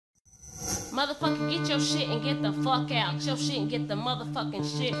Motherfucker, get your shit and get the fuck out. Get your shit and get the motherfucking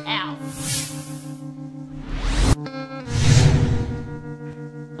shit out.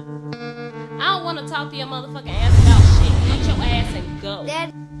 I don't want to talk to your motherfucking ass about shit. Get your ass and go.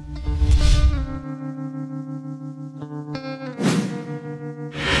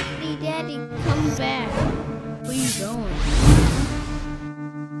 Daddy, come back. Where you going?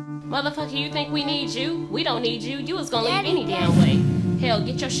 Motherfucker, you think we need you? We don't need you. You was gonna leave any damn way. Hell,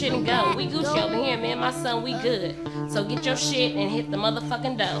 get your shit and go. We Gucci over here, man. My son, we good. So get your shit and hit the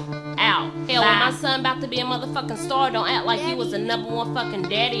motherfucking dough. Out. Hell, when my son about to be a motherfucking star, don't act like he was the #1 fucking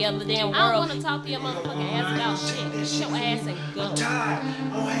daddy of the damn world. I don't want to talk to your motherfucking ass about shit. Get your ass and go. I'm tired.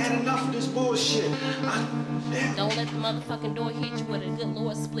 I had enough of this bullshit. Don't let the motherfucking door hit you with a good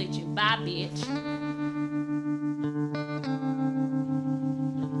Lord split you. Bye, bitch.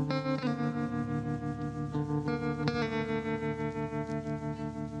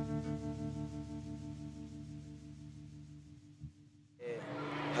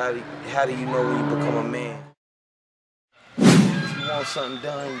 How do you know when you become a man? If you want something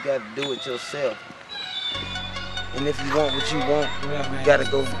done, you gotta do it yourself. And if you want what you want, you gotta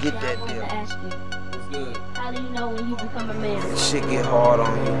go get that deal. How do you know when you become a man? Shit get hard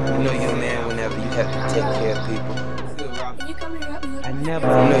on you. You know you're a man whenever you have to take care of people. Can you come here and help me with You know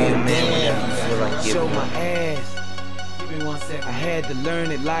you're a man whenever you feel like giving Show up. my ass. Give me 1 second. I had to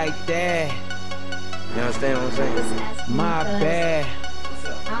learn it like that. You understand what I'm saying? My bad.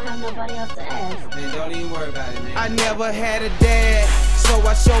 I don't have nobody else to ask. Man, don't even worry about it, man. I never had a dad, so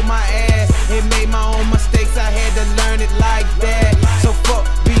I showed my ass and made my own mistakes. I had to learn it like that. So fuck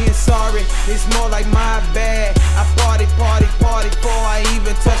being sorry, it's more like my bad. I party before I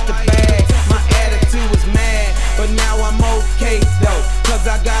even touched the bag. My attitude was mad, but now I'm okay though, cause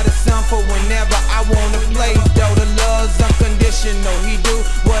I got a son for whenever I wanna play though. The love's unconditional, he do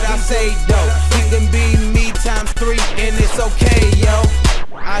what I say though. He can be me ×3 and it's okay, yo.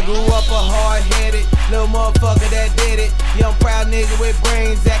 I grew up a hard-headed little motherfucker that did it. Young proud nigga with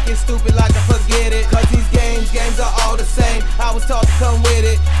brains acting stupid like I forget it. Cause these games are all the same. I was taught to come with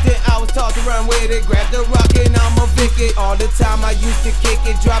it, then I was taught to run with it. Grab the rock and I'ma vick it. All the time I used to kick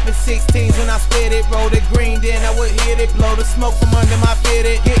it, dropping 16s when I spit it. Roll the green, then I would hit it. Blow the smoke from under my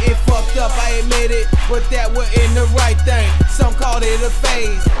fitted. Getting fucked up, I admit it, but that wasn't the right thing. Some called it a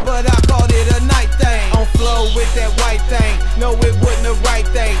phase, but I called it a night thing. On flow with that white thing, no it wasn't the right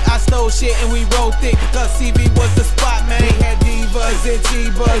thing. I stole shit and we rolled thick because CV was the spot, man. We had divas and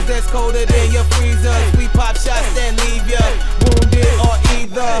G-Buzz that's colder than your freezers. We pop shots that leave ya wounded or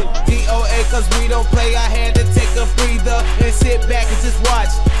either. DOA cause we don't play, I had to take a breather and sit back and just watch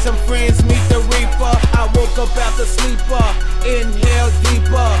some friends meet the reaper. I woke up out the sleeper, inhale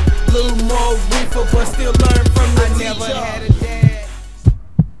deeper, blew more reefer but still learn from the teacher. I never had a dad.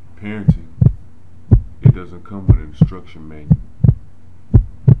 Parenting, it doesn't come with an instruction manual.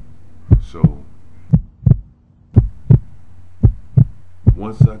 So,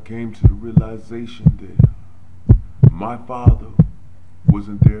 once I came to the realization that my father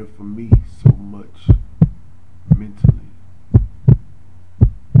wasn't there for me so much mentally,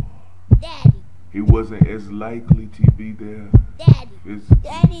 Daddy. he wasn't as likely to be there Daddy.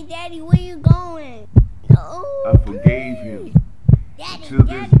 physically. Daddy, where you going? No. I forgave him. Daddy, To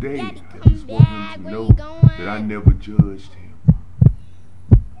this day, Daddy, I come just want back. him to Where know you going? that I never judged him.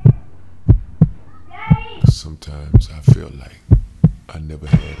 Sometimes I feel like I never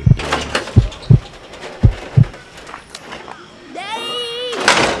had a dad. Daddy!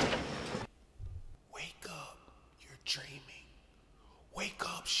 Wake up, you're dreaming. Wake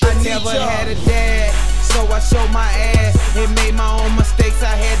up, shit. I never had a dad, so I showed my ass and made my own mistakes.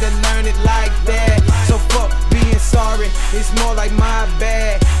 I had to learn it like that. So fuck being sorry, it's more like my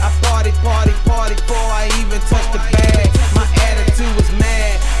bad. I party before I even touched the bag. My attitude was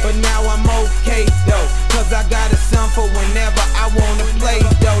mad, but now I'm okay though, cause I got a son for whenever I wanna play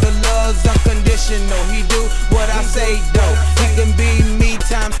though. The love's unconditional, he do what I say though. He can be me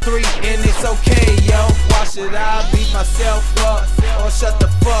 ×3 and it's okay, yo. Why should I beat myself up or shut the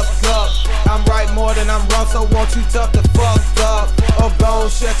fuck up? I'm right more than I'm wrong, so won't you tough the fuck up? Or go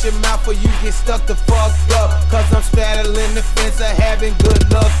shut your mouth or you get stuck the fuck up. Cause I'm straddling the fence of having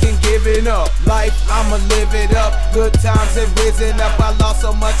good luck and giving up. Life, I'ma live it up. Good times have risen up. I lost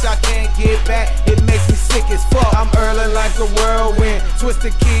so much I can't get back. It makes me sick as fuck. I'm earling like a whirlwind.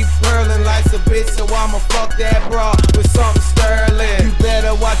 Twisted keep whirling life's a bitch, so I'ma fuck that bra with something sterling. You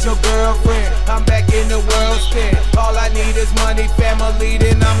better watch your girlfriend. I'm back in the world spin. All I need is money, family,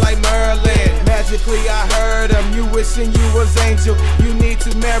 then I'm like Merlin. Magically I heard him. You wishing you was angel. You need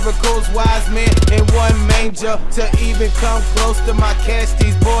 2 miracles, wise men, and 1 manger. danger to even come close to my cash.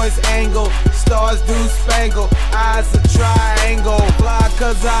 These boys angle, stars do spangle, eyes a triangle. Fly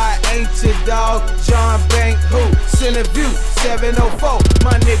cause I ain't your dog. John Bank who? Centerview 704.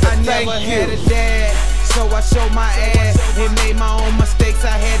 My nigga, I never had a dad, so I showed my ass and made my own mistakes.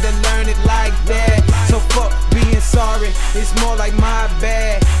 I had to learn it like that. So fuck being sorry, it's more like my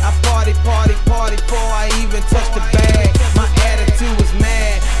bad. I party before I even touch the bag. My attitude was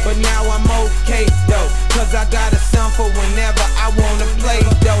mad, but now I'm okay though, cause I got a son for whenever I wanna play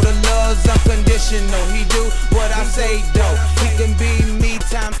though. The love's unconditional, he do what I say though. He can be me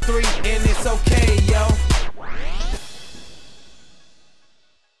times 3 and it's okay, yo.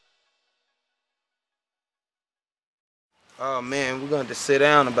 Oh man, we're gonna have to sit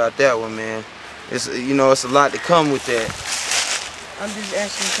down about that one, man. It's, you know, it's a lot to come with that. I'm just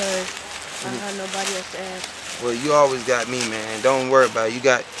asking because I have nobody else to ask. Well, you always got me, man. Don't worry about it. You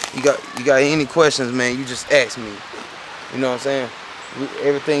got any questions, man, you just ask me. You know what I'm saying?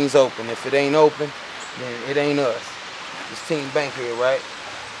 Everything's open. If it ain't open, then it ain't us. It's Team Bankhead, right?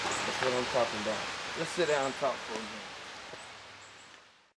 That's what I'm talking about. Let's sit down and talk for a minute.